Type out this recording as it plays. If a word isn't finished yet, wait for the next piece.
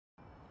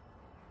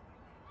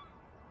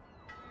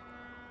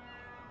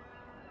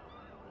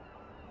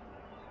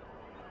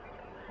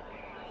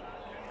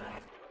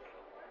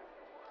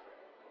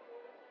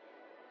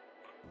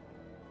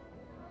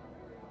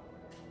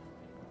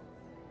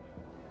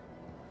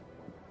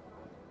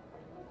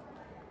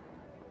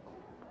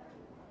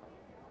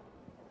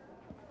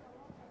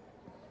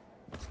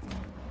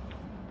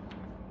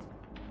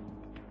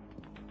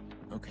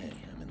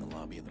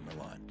lobby of the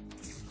Milan.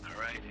 All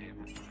right,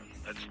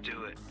 let's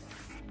do it.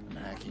 I'm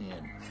hacking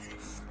in.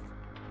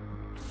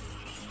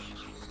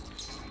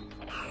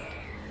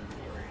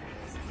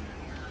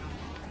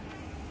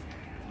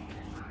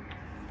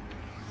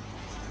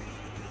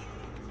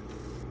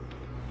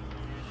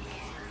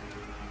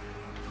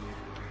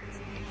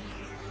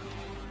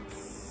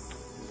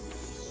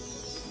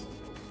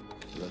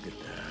 Look at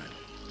that.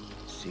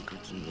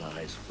 Secrets and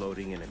lies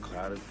floating in a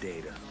cloud of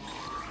data.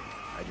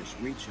 I just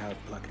reach out,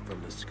 pluck it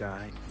from the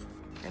sky,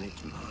 and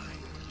it's mine.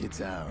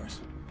 It's ours.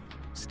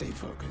 Stay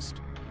focused.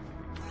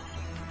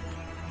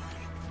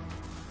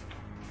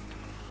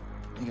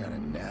 You got a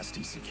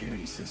nasty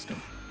security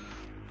system.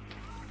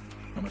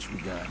 How much we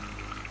got?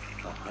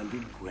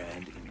 100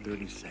 grand in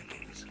 30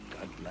 seconds.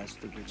 God bless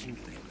the rich and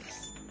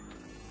famous.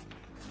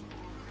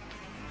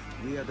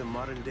 We are the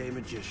modern-day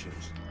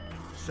magicians,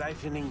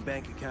 siphoning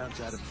bank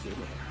accounts out of thin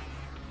air.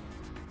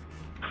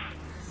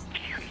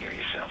 Can you hear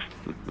yourself?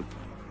 What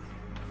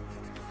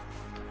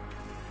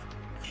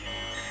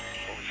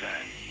was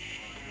that?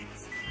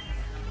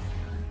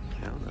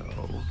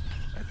 Hello.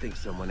 I think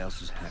someone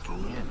else is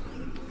hacking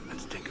in.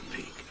 Let's take a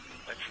peek.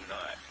 Let's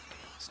not.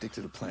 Stick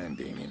to the plan,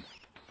 Damien.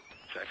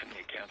 Siphon the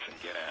accounts and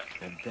get out.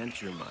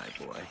 Adventure, my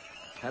boy.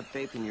 Have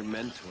faith in your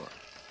mentor.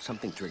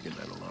 Something triggered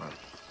that alarm.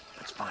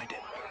 Let's find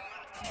it.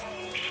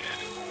 Shit.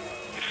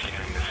 It's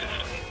scanning the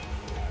system.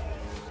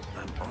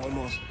 I'm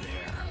almost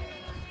there.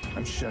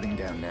 I'm shutting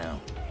down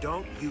now.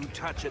 Don't you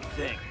touch a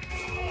thing.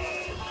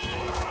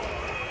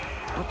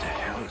 What the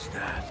hell is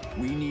that?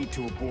 We need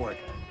to abort.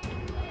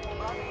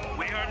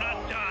 We are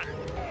not done.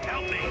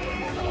 Help me.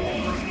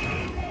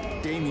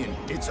 Damien,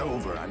 it's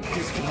over. I'm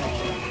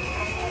disconnected.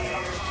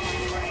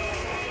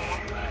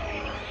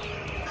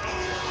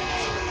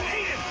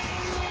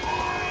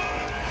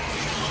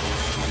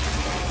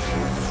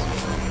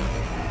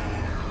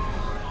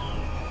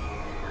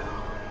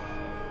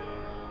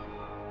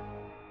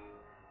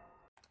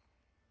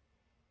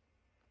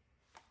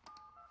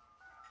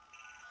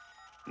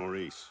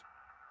 Maurice.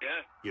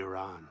 Yeah? You're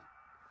on.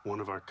 One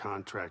of our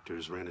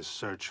contractors ran a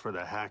search for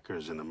the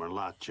hackers in the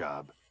Merlot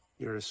job.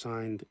 You're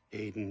assigned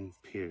Aiden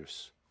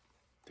Pierce.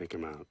 Take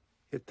him out.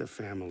 Hit the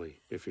family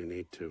if you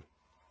need to.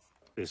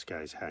 This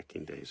guy's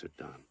hacking days are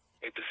done.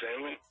 Hit the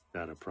family?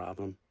 Got a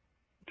problem?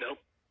 Nope.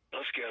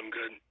 I'll scare him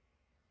good.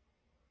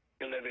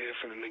 You'll never hear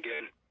from him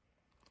again.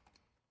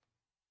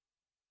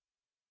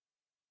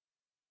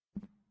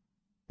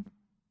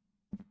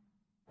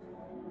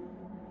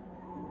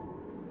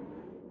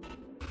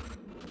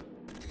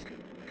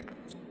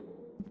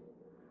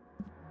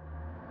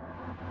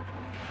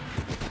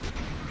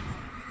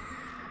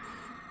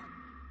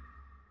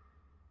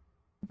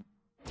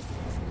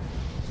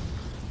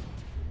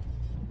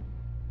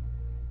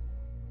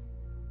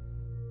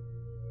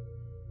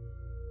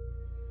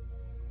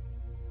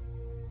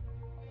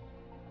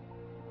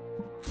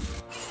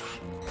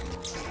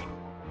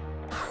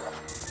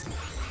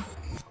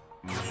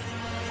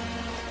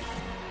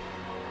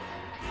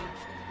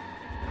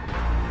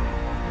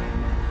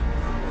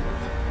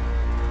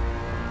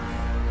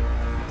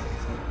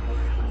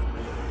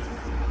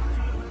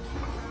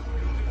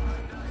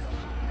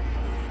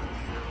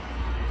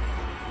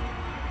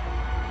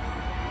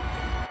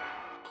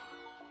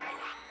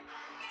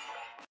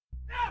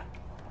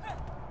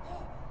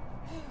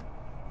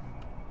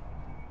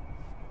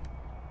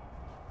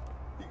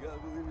 You gotta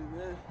believe me,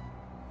 man.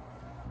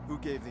 Who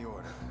gave the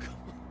order?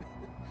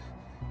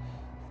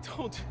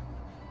 Don't.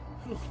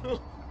 I don't know. You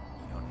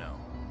don't know.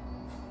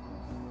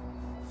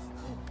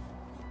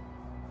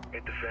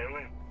 Hit the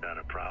family? Not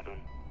a problem.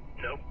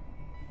 Nope.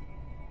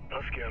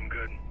 I'll scare him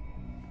good.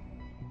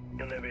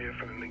 You'll never hear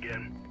from him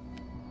again.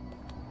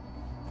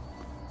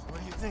 So what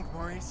do you think,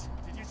 Maurice?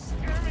 Did you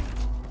scare me?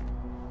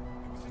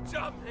 It was a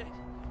job, man.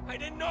 I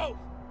didn't know.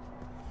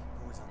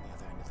 Who was on the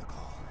other end of the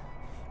call?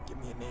 Give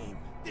me a name.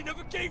 They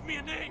never gave me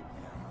a name.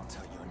 Yeah, I'll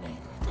tell you a name.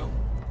 Go.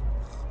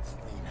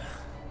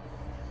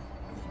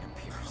 Lena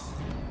Pierce.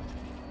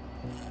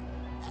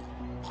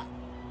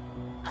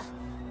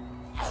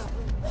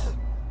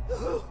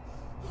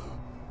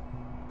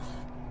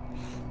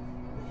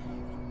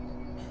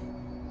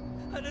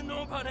 I didn't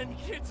know about any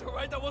kids, all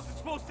right? That wasn't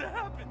supposed to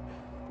happen.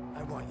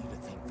 I want you to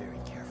think very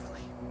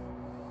carefully.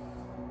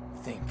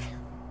 Think.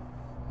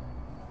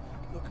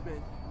 Look,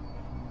 man.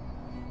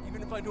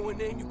 Even if I knew a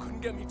name, you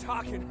couldn't get me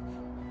talking.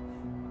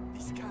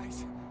 These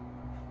guys.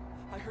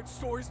 I heard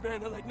stories, man,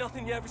 that like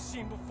nothing you ever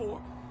seen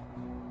before.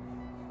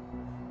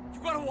 You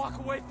gotta walk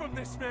away from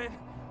this, man.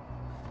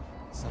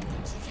 Some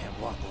things you can't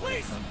walk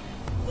away Please! from.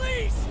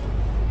 Please!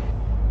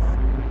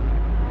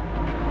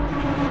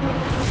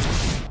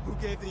 Who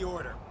gave the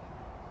order?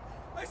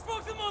 I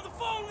spoke to them on the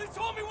phone. They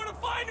told me where to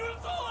find you.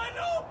 That's all I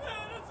know,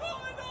 man. That's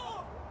all I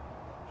know.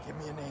 Give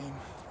me a name.